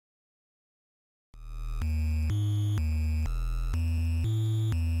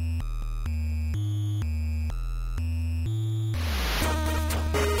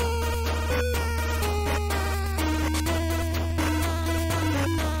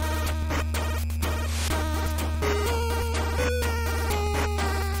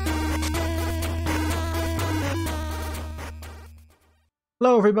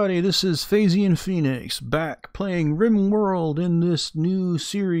Hello everybody, this is PhazeonPhoenix back playing RimWorld in this new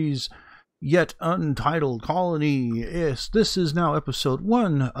series, yet untitled Colony. Yes, this is now episode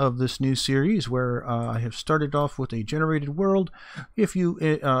 1 of this new series where I have started off with a generated world. If you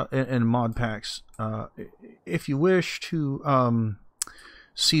and mod packs, if you wish to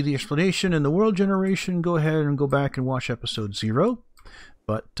see the explanation and the world generation, go ahead and go back and watch episode 0.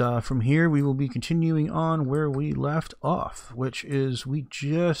 But from here, we will be continuing on where we left off, which is we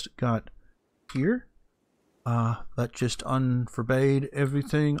just got here. That just unforbade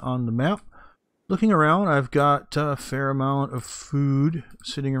everything on the map. Looking around, I've got a fair amount of food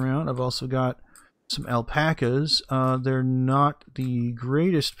sitting around. I've also got some alpacas. They're not the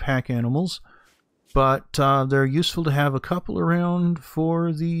greatest pack animals, but they're useful to have a couple around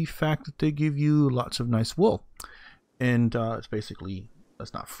for the fact that they give you lots of nice wool. And it's basically...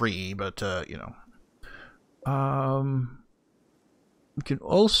 that's not free, but, you know. We can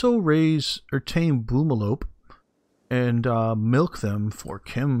also raise or tame boomalope and milk them for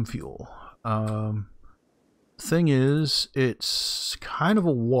chem fuel. Thing is, it's kind of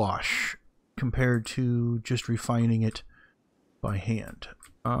a wash compared to just refining it by hand.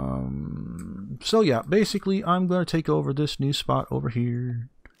 So yeah, basically I'm going to take over this new spot over here.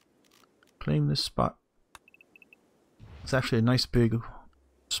 Claim this spot. It's actually a nice big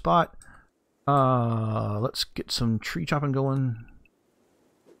spot. Let's get some tree chopping going.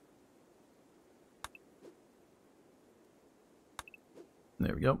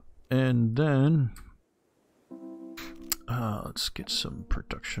 There we go. And then let's get some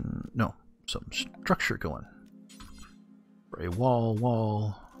production, no, some structure going. For a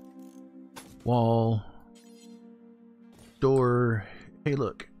wall, door. Hey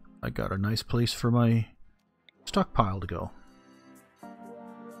look, I got a nice place for my stockpile to go.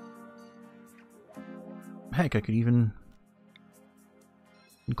 Heck, I could even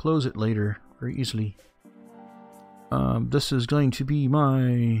close it later very easily. This is going to be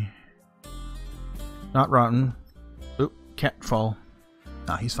my... not rotten. Oop, cat fall.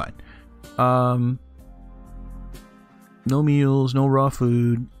 Nah, he's fine. No meals, no raw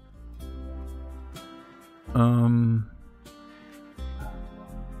food.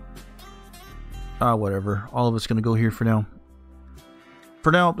 Whatever. All of it's going to go here for now.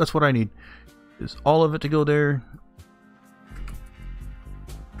 For now, that's what I need. Is all of it to go there.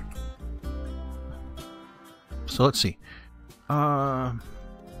 So let's see. Let's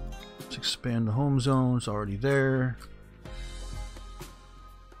expand the home zone. It's already there.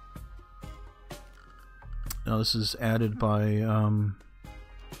 Now this is added by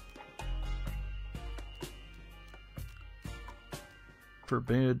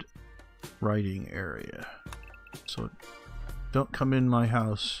forbid riding area. So don't come in my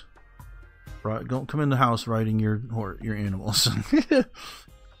house. Right, don't come in the house riding your animals.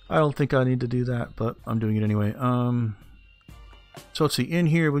 I don't think I need to do that, but I'm doing it anyway. So let's see. In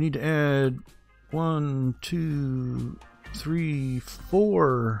here, we need to add 1, 2, 3,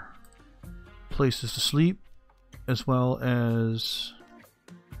 4 places to sleep, as well as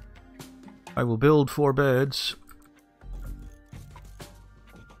I will build 4 beds.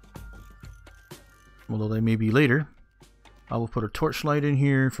 Although they may be later. I will put a torchlight in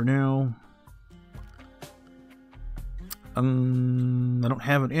here for now. I don't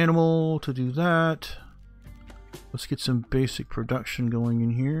have an animal to do that. Let's get some basic production going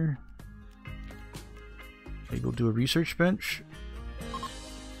in here. Maybe we'll do a research bench.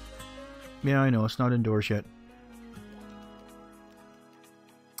 Yeah, I know, it's not indoors yet.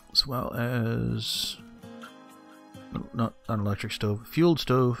 As well as... not an electric stove, fueled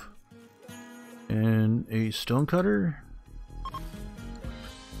stove. And a stone cutter.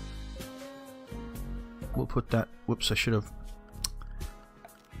 We'll put that... whoops, I should have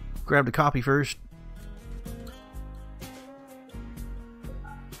grabbed a copy first.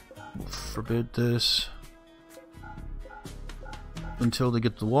 We'll forbid this until they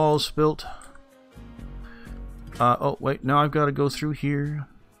get the walls built. Oh, wait, now I've got to go through here.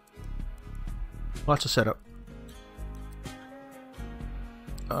 Lots of setup.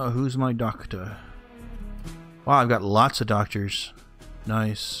 Who's my doctor? Wow, I've got lots of doctors.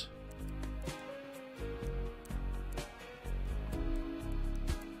 Nice.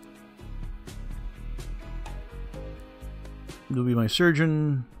 You'll be my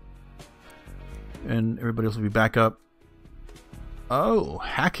surgeon, and everybody else will be back up. Oh,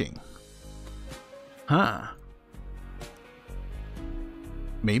 hacking. Huh.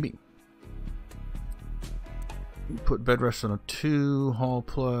 Maybe. Put bed rest on a 2, hall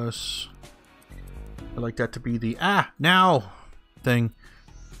plus. I like that to be the now thing.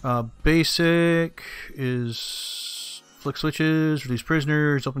 Basic is Flick switches, release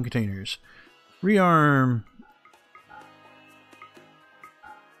prisoners, open containers. Rearm.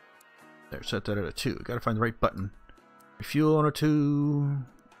 There, set that at a 2. Gotta find the right button. Refuel on a 2.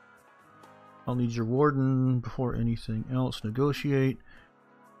 I'll need your warden before anything else. Negotiate.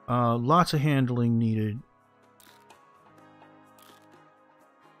 Lots of handling needed.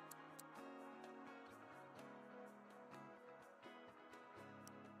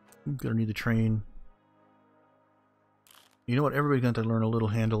 I'm gonna need the train. You know what? Everybody's going to learn a little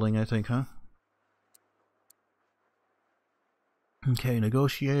handling, I think, huh? Okay,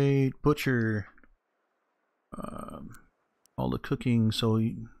 negotiate, butcher. All the cooking. So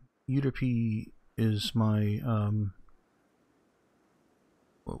Udp is my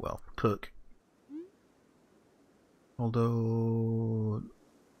well, cook. Although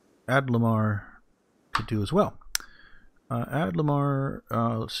Adlamar could do as well. Adlamar,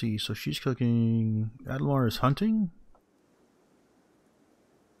 let's see. So she's cooking. Adlamar is hunting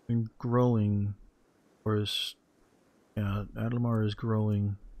and growing, or is Adlamar is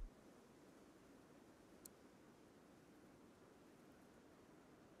growing.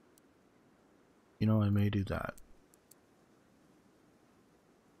 You know, I may do that.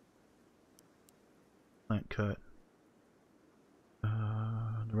 Plant cut.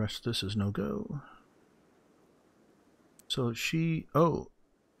 The rest of this is no go. So she,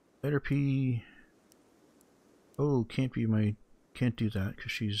 P. Oh, can't be my, can't do that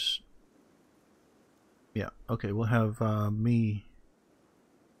because she's, yeah, okay, we'll have me.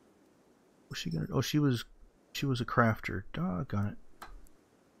 Was she gonna, oh, she was a crafter. Doggone it.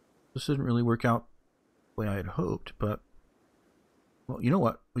 This didn't really work out the way I had hoped, but, well, you know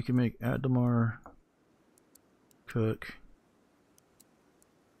what? We can make Adlamar cook.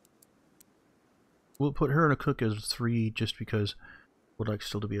 We'll put her in a cook as 3 just because would like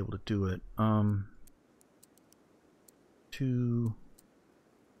still to be able to do it. 2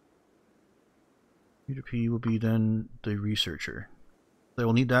 P will be then the researcher. They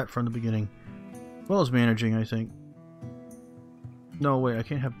will need that from the beginning. As well as managing, I think. No, wait, I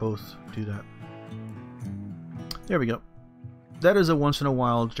can't have both do that. There we go. That is a once in a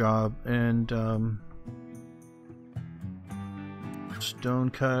while job, and stone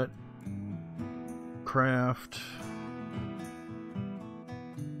cut, craft,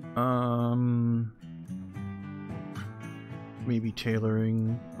 maybe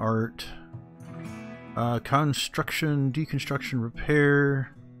tailoring, art, construction, deconstruction,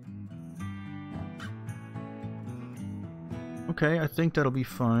 repair. Okay, I think that'll be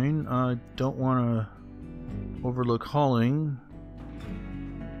fine. I don't want to overlook hauling.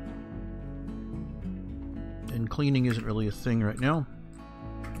 And cleaning isn't really a thing right now.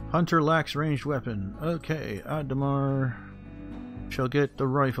 Hunter lacks ranged weapon. Okay, Adlamar shall get the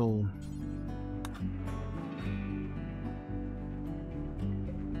rifle.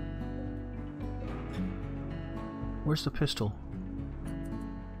 Where's the pistol?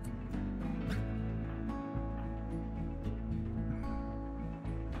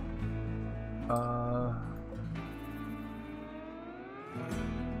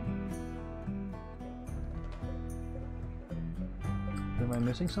 Am I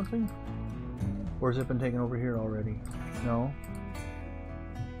missing something? Or has it been taken over here already? No.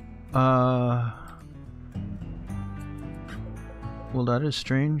 Well, that is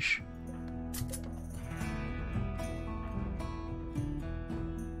strange.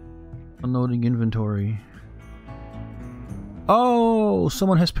 Unloading inventory. Oh,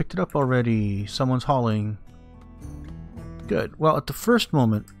 someone has picked it up already. Someone's hauling. Good. Well, at the first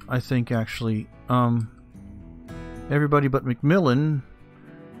moment, I think actually, everybody but Macmillan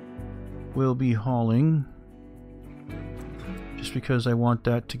will be hauling. Just because I want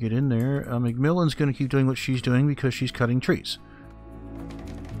that to get in there. Macmillan's going to keep doing what she's doing because she's cutting trees.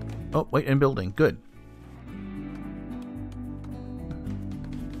 Oh, wait, and building. Good.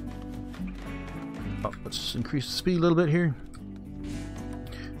 Oh, let's increase the speed a little bit here.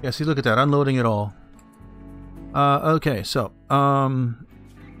 Yeah, see, look at that. Unloading it all. Okay, so,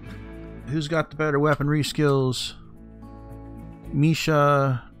 who's got the better weaponry skills?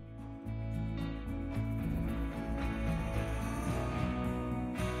 Misha.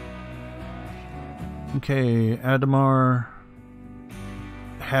 Okay, Adamar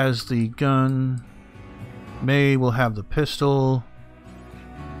has the gun. May will have the pistol.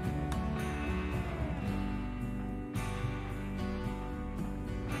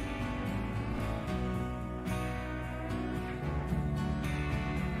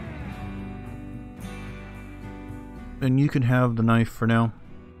 And you can have the knife for now,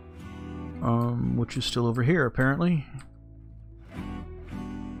 which is still over here apparently.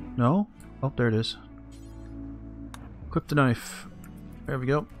 No? Oh, there it is. Equip the knife. There we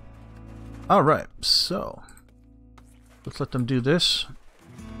go. Alright, so let's let them do this.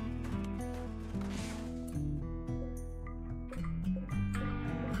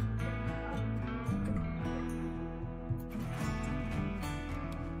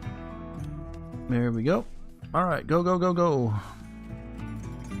 There we go. Alright, go, go, go, go.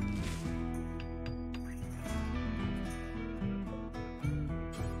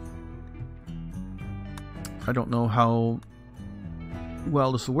 I don't know how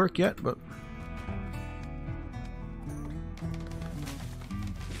well this will work yet, but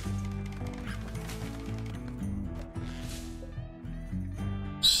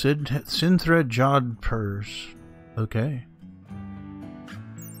Synthra Jodhpurs. Okay.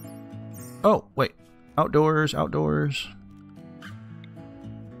 Oh, wait. Outdoors, outdoors.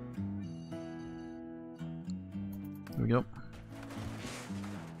 There we go.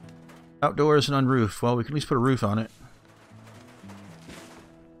 Outdoors and on roof. Well, we can at least put a roof on it.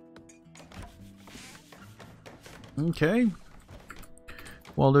 Okay.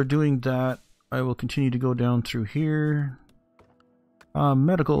 While they're doing that, I will continue to go down through here.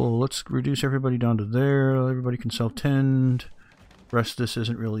 Medical. Let's reduce everybody down to there. Everybody can self-tend. Rest of this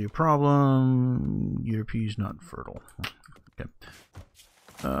isn't really a problem. Europe's not fertile. Okay.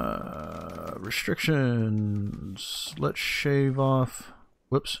 Restrictions. Let's shave off.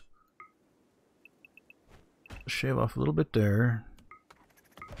 Whoops. Shave off a little bit there.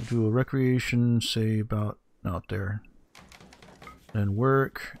 We'll do a recreation, say about out there. And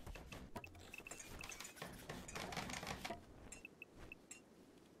work.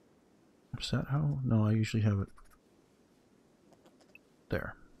 Is that how? No, I usually have it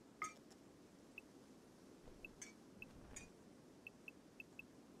there.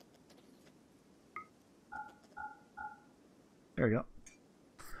 There we go.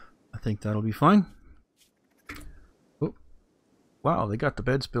 I think that'll be fine. Oh, wow, they got the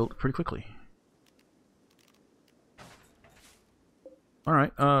beds built pretty quickly.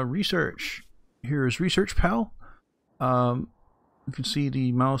 Alright, research. Here is Research Pal. You can see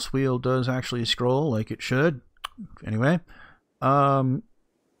the mouse wheel does actually scroll like it should. Anyway, it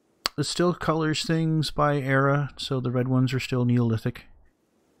still colors things by era, so the red ones are still Neolithic.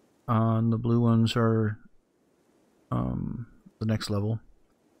 The blue ones are the next level.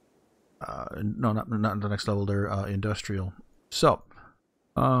 No, not the next level. They're industrial. So,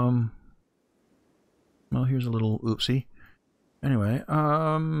 well, here's a little oopsie. Anyway,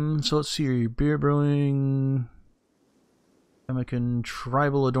 so let's see. Beer brewing, American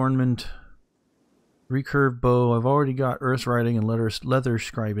tribal adornment, recurve bow. I've already got earth writing and leather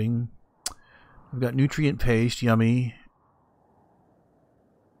scribing. I've got nutrient paste, yummy.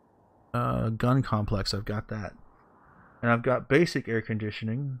 Gun complex, I've got that. And I've got basic air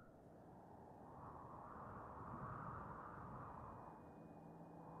conditioning.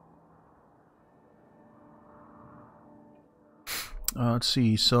 Let's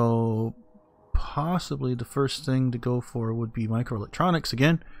see, so possibly the first thing to go for would be microelectronics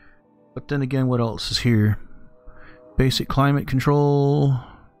again. But then again, what else is here? Basic climate control,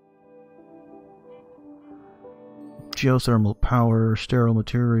 geothermal power, sterile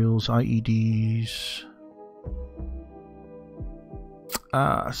materials, IEDs.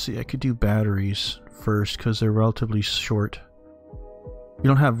 See, I could do batteries first because they're relatively short. You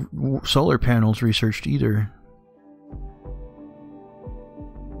don't have solar panels researched either.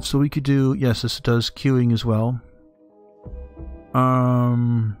 So we could do, yes, this does queuing as well.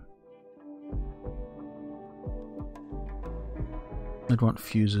 I'd want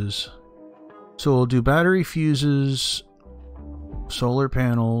fuses. So we'll do battery, fuses, solar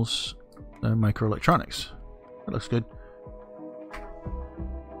panels, and microelectronics. That looks good.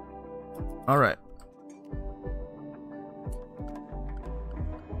 Alright.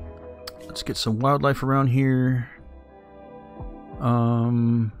 Let's get some wildlife around here.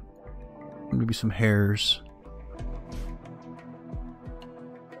 Maybe some hares.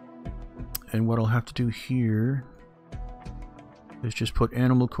 And what I'll have to do here is just put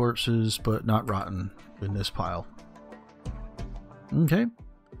animal corpses, but not rotten, in this pile. Okay.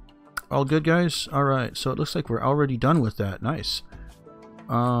 All good, guys? Alright, so it looks like we're already done with that. Nice.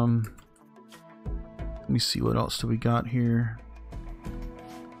 Let me see, what else do we got here?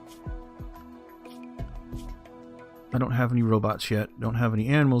 I don't have any robots yet. Don't have any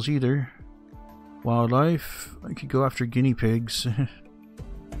animals either. Wildlife. I could go after guinea pigs.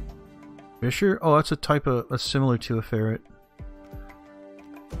 Fisher? Oh, that's a type of... that's similar to a ferret.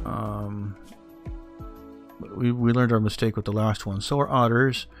 We learned our mistake with the last one. So are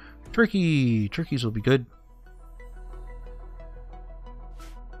otters. Turkey! Turkeys will be good.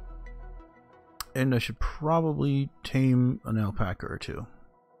 And I should probably tame an alpaca or two.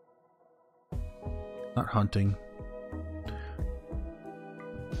 Not hunting.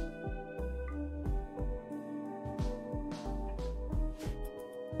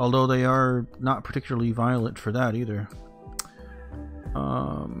 Although they are not particularly violent for that either.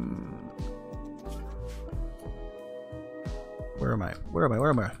 Where am I? Where am I? Where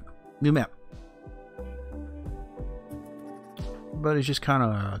am I? New map. But it's just kind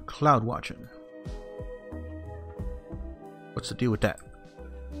of cloud watching. What's the deal with that?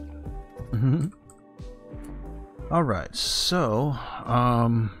 Alright, so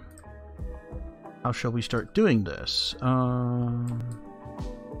how shall we start doing this?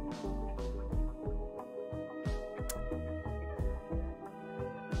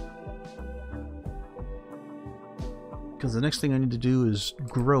 Because the next thing I need to do is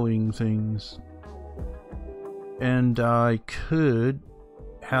growing things. And I could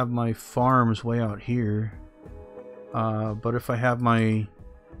have my farms way out here. But if I have my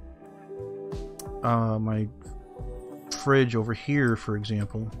my fridge over here, for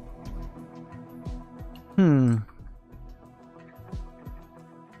example. As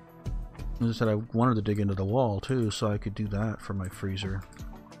I said, I wanted to dig into the wall too, so I could do that for my freezer.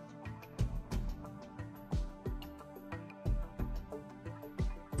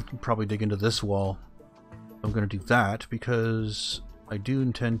 Probably dig into this wall. I'm going to do that because I do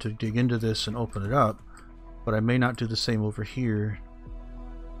intend to dig into this and open it up, but I may not do the same over here.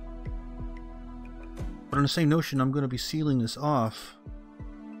 But on the same notion, I'm going to be sealing this off,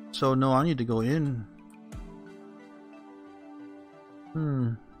 so no, I need to go in.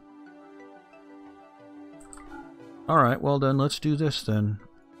 Alright, well then let's do this then.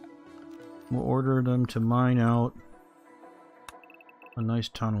 We'll order them to mine out a nice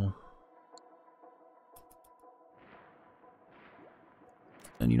tunnel.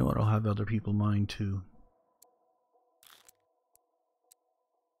 And you know what, I'll have other people mine too.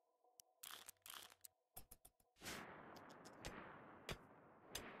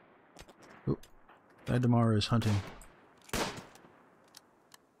 Oh, Adamara is hunting.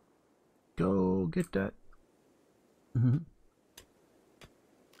 Go get that.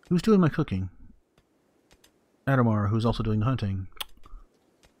 Who's doing my cooking? Adamara, who's also doing the hunting.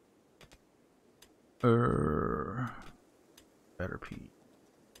 Better Pete.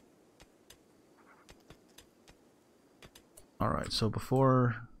 Alright, so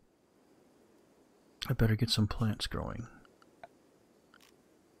before I better get some plants growing.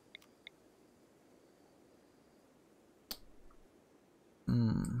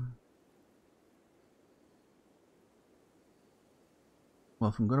 Well,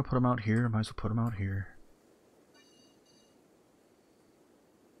 if I'm going to put them out here, I might as well put them out here.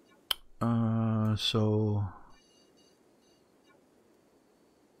 So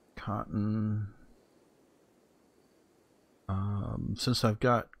cotton. Since I've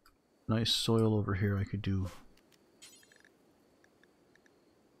got nice soil over here, I could do.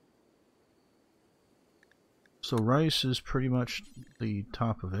 So rice is pretty much the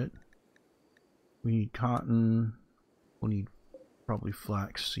top of it. We need cotton. We'll need probably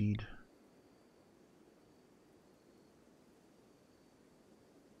flax seed.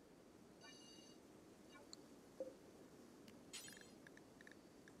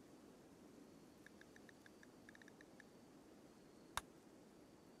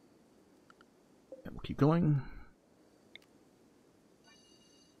 And we'll keep going.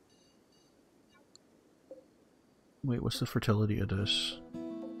 Wait, what's the fertility of this?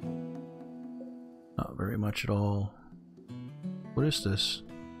 Not very much at all. What is this?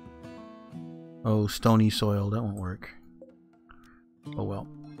 Oh, stony soil. That won't work. Oh well.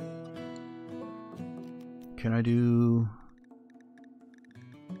 Can I do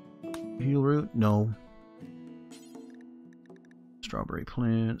heel root? No. Strawberry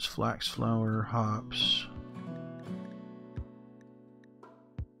plants, flax flower, hops.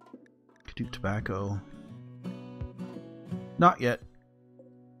 Could do tobacco. Not yet.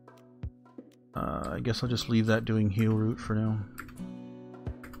 I guess I'll just leave that doing heel root for now.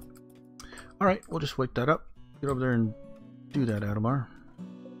 Alright, we'll just wake that up. Get over there and do that, Adamar.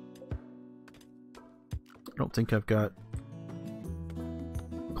 I don't think I've got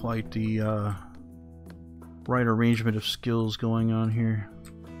quite the right arrangement of skills going on here.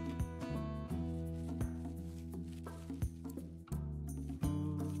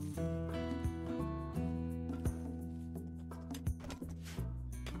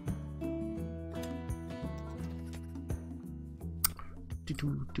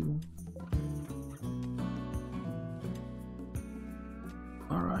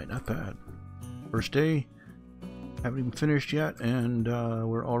 Alright, not bad. First day, haven't even finished yet, and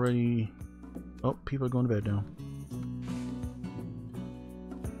we're already Oh, people are going to bed now.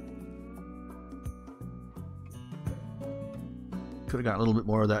 Could have got a little bit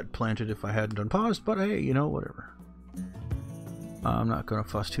more of that planted if I hadn't done pause, but hey, you know, whatever. I'm not going to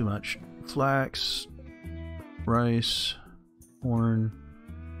fuss too much. Flax, rice, corn.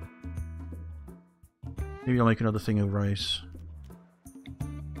 Maybe I'll make another thing of rice.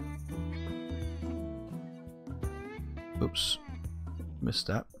 Oops. Missed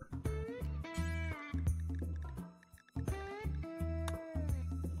that.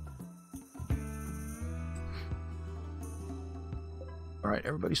 Alright,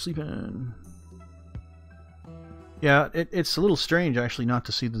 everybody sleeping. Yeah, it's a little strange actually not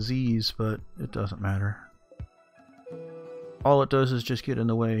to see the Z's, but it doesn't matter. All it does is just get in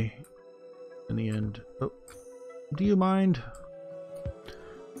the way in the end. Oh, do you mind?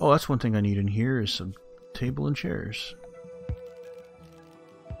 Oh, that's one thing I need in here is some table and chairs.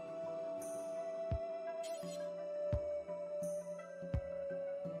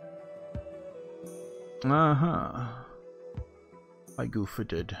 Uh-huh. I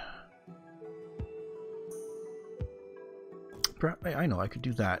goofed. I know I could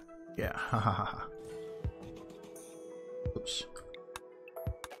do that. Yeah, ha ha ha ha. Oops.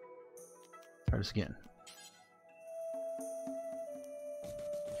 Try this again.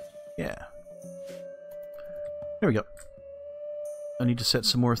 Yeah. There we go. I need to set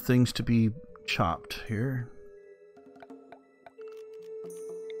some more things to be chopped here.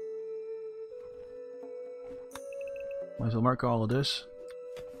 Might as well mark all of this.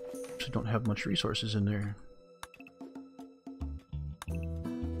 Actually don't have much resources in there.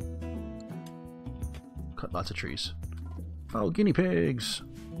 Cut lots of trees. Oh, guinea pigs!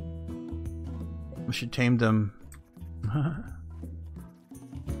 I should tame them.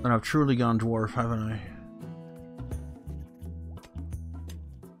 And I've truly gone dwarf, haven't I?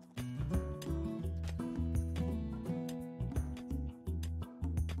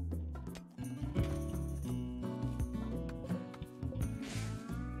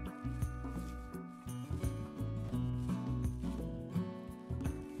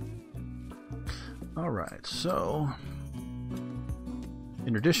 Alright, so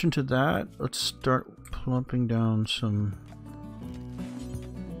in addition to that, let's start plumping down some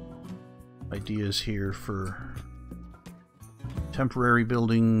ideas here for temporary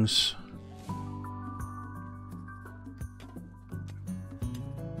buildings.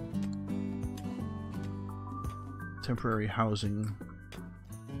 Temporary housing.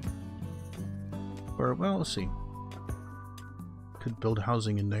 Or, well, let's see. Could build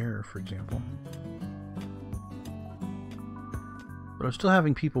housing in there, for example. But I'm still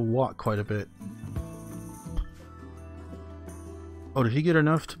having people walk quite a bit. Oh, did he get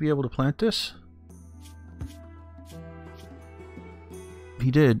enough to be able to plant this? He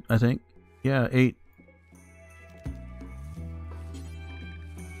did, I think. Yeah, 8.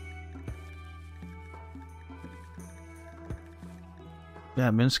 Yeah,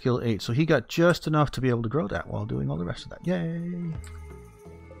 min skill 8. So he got just enough to be able to grow that while doing all the rest of that. Yay!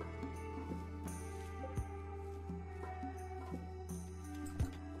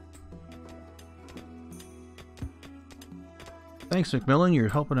 Thanks, McMillan. You're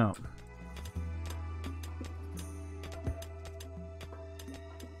helping out.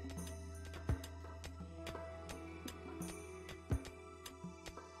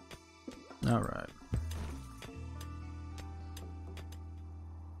 All right.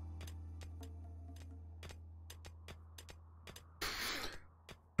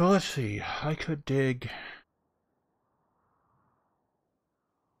 Well, let's see. I could dig.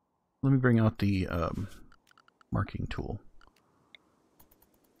 Let me bring out the marking tool.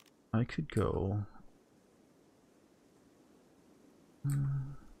 I could go.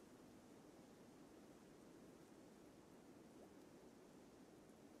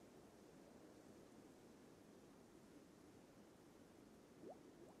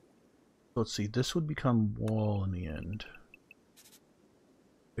 Let's see, this would become wall in the end.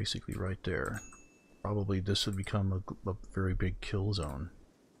 Basically right there. Probably this would become a very big kill zone.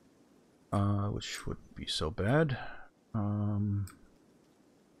 Which wouldn't be so bad.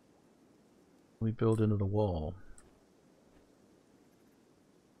 We build into the wall.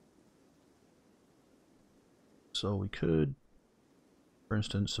 So we could, for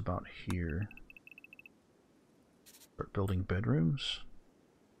instance, about here, start building bedrooms.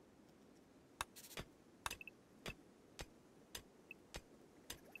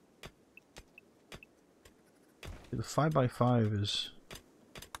 The 5x5 is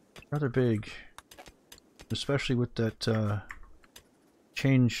rather big, especially with that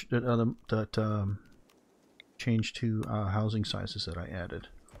change to housing sizes that I added.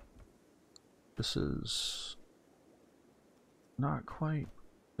 this is not quite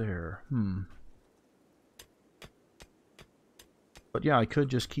there. But yeah, I could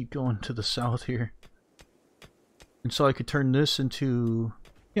just keep going to the south here. And so I could turn this into...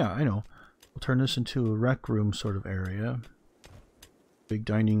 Yeah, I know. We'll turn this into a rec room sort of area. Big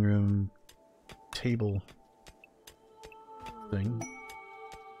dining room table thing.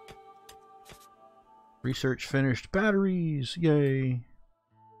 Research finished. Batteries! Yay!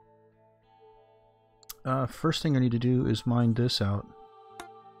 First thing I need to do is mine this out.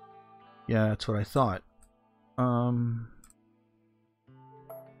 Yeah, that's what I thought.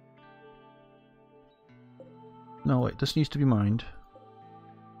 No, wait, this needs to be mined.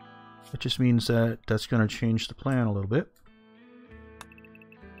 It just means that that's going to change the plan a little bit.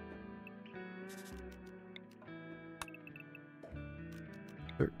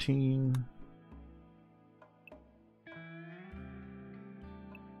 $13.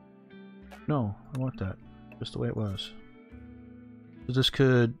 No, I want that. Just the way it was. So this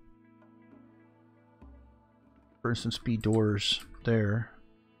could, for instance, be doors there.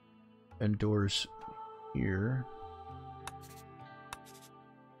 And doors here.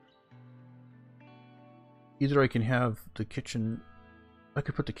 Either I can have the kitchen... I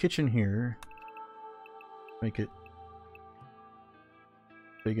could put the kitchen here. Make it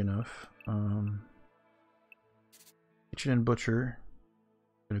big enough. Kitchen and butcher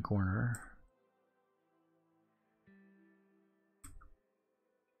in a corner.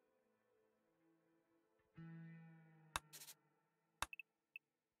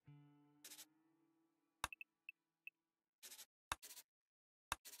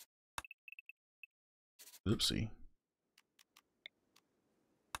 Oopsie.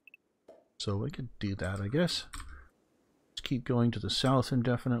 So we could do that, I guess. Let's keep going to the south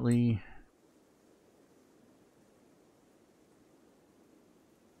indefinitely.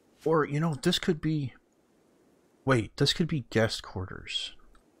 Or, you know, this could be... Wait, this could be guest quarters.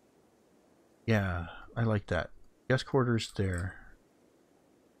 Yeah, I like that. Guest quarters there.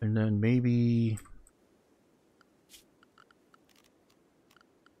 And then maybe...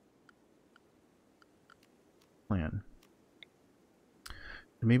 plan.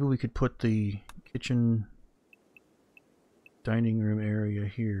 And maybe we could put the kitchen dining room area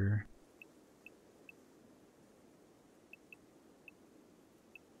here.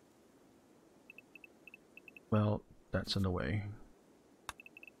 Well, that's in the way.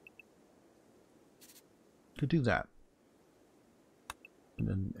 Could do that. And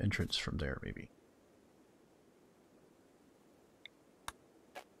then entrance from there, maybe.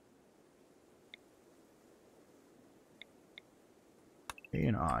 A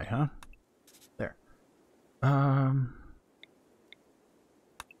and I, huh? There.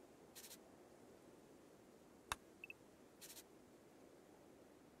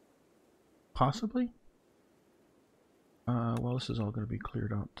 Possibly? Well, this is all going to be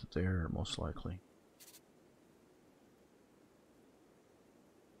cleared out to there, most likely.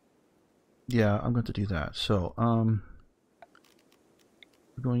 Yeah, I'm going to do that. So, we're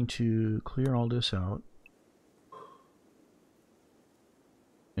going to clear all this out.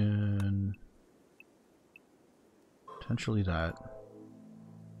 And potentially that.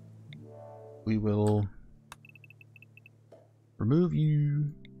 We will remove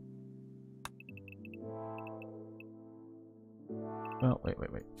you. Well, wait.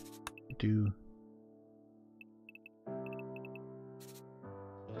 Do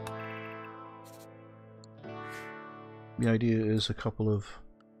the idea is a couple of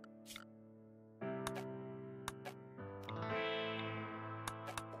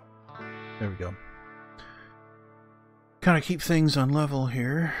there we go. Kind of keep things on level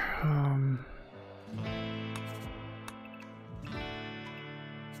here.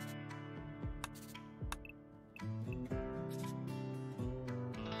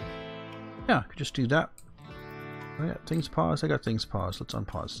 Yeah, I could just do that. I got things paused. I got things paused. Let's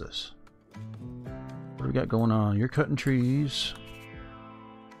unpause this. What do we got going on? You're cutting trees.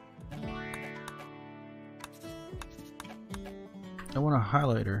 I want a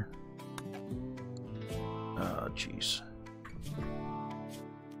highlighter. Oh, jeez.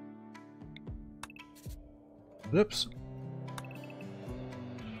 Oops.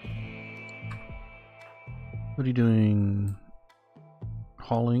 What are you doing?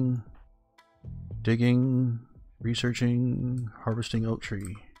 Hauling, digging, researching, harvesting oak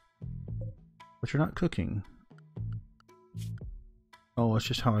tree. But you're not cooking. Oh, it's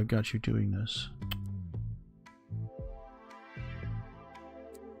just how I got you doing this.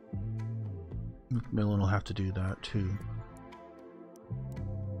 Macmillan will have to do that too.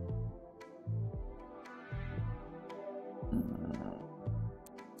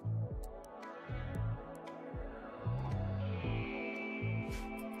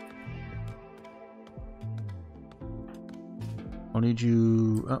 I'll need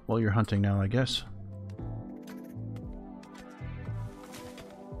you... Oh, well, you're hunting now, I guess.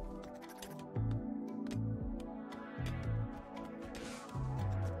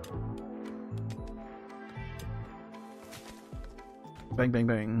 Bang, bang,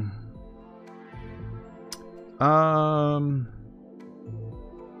 bang. From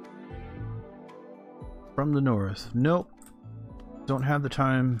the north. Nope. Don't have the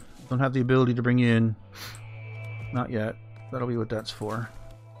time. Don't have the ability to bring in. Not yet. That'll be what that's for.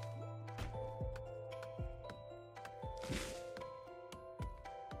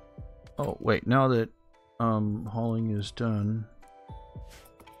 Oh, wait. Now that hauling is done,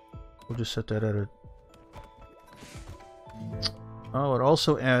 we'll just set that at a... Oh, it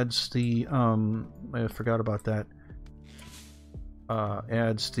also adds the, I forgot about that.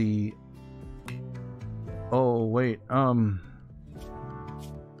 Adds the... Oh, wait,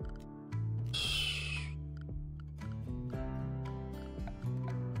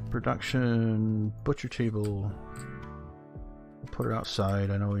 production, butcher table. We'll put it outside.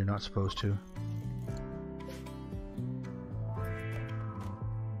 I know you're not supposed to.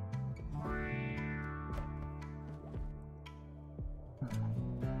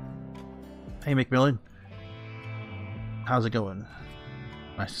 Hey, McMillan. How's it going?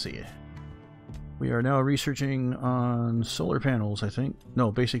 Nice to see you. We are now researching on solar panels, I think.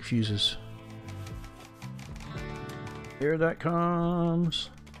 No, basic fuses. Here that comes.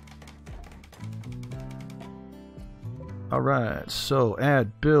 Alright, so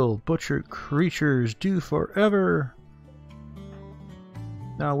add, build, butcher creatures, do forever.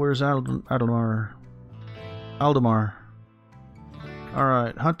 Now where's Aldemar? Aldemar.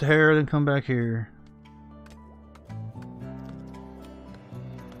 Alright, hunt the hare, then come back here.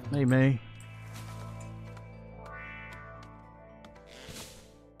 Hey, May.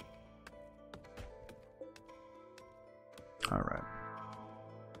 Alright.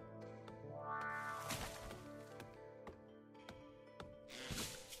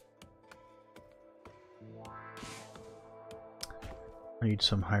 I need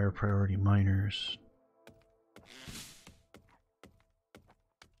some higher priority miners.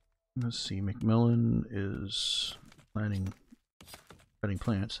 Let's see, McMillan is planting cutting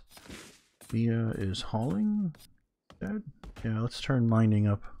plants. Mia is hauling. Dead? Yeah, let's turn mining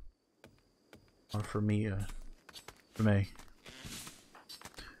up for Mia. For May.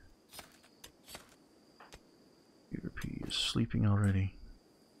 P is sleeping already.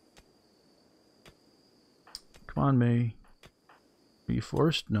 Come on, May. Are you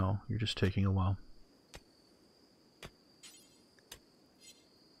forced? No, you're just taking a while.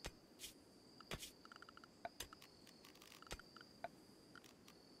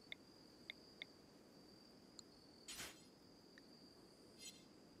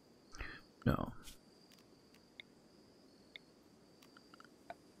 No.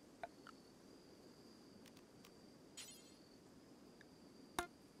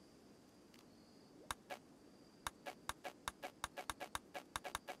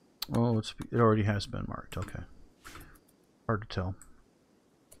 Oh, it already has been marked. Okay. Hard to tell.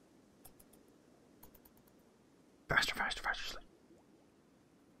 Faster, faster, faster. Sleep.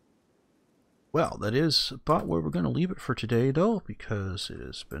 Well, that is about where we're going to leave it for today, though, because it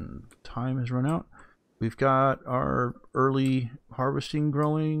has been, time has run out. We've got our early harvesting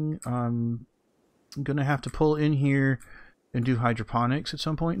growing. I'm going to have to pull in here and do hydroponics at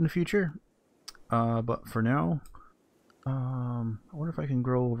some point in the future. But for now, I wonder if I can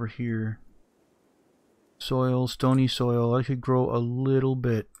grow over here. Soil, stony soil. I could grow a little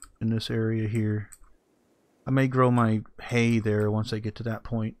bit in this area here. I may grow my hay there once I get to that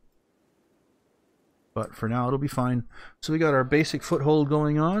point. But for now, it'll be fine. So we got our basic foothold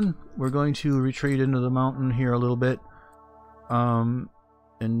going on. We're going to retreat into the mountain here a little bit. And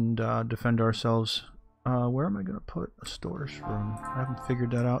defend ourselves. Where am I going to put a storage room? I haven't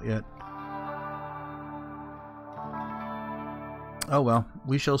figured that out yet. Oh well,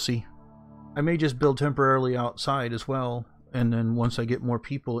 we shall see. I may just build temporarily outside as well, and then once I get more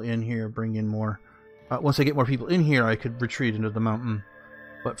people in here, bring in more. Once I get more people in here, I could retreat into the mountain.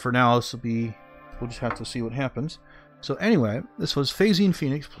 But for now, this will be... We'll just have to see what happens. So anyway, this was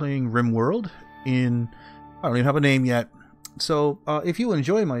PhazeonPhoenix playing RimWorld in... I don't even have a name yet. So if you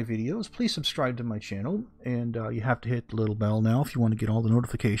enjoy my videos, please subscribe to my channel. And you have to hit the little bell now if you want to get all the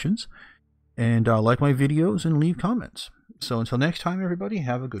notifications. And like my videos and leave comments. So until next time, everybody,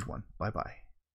 have a good one. Bye-bye.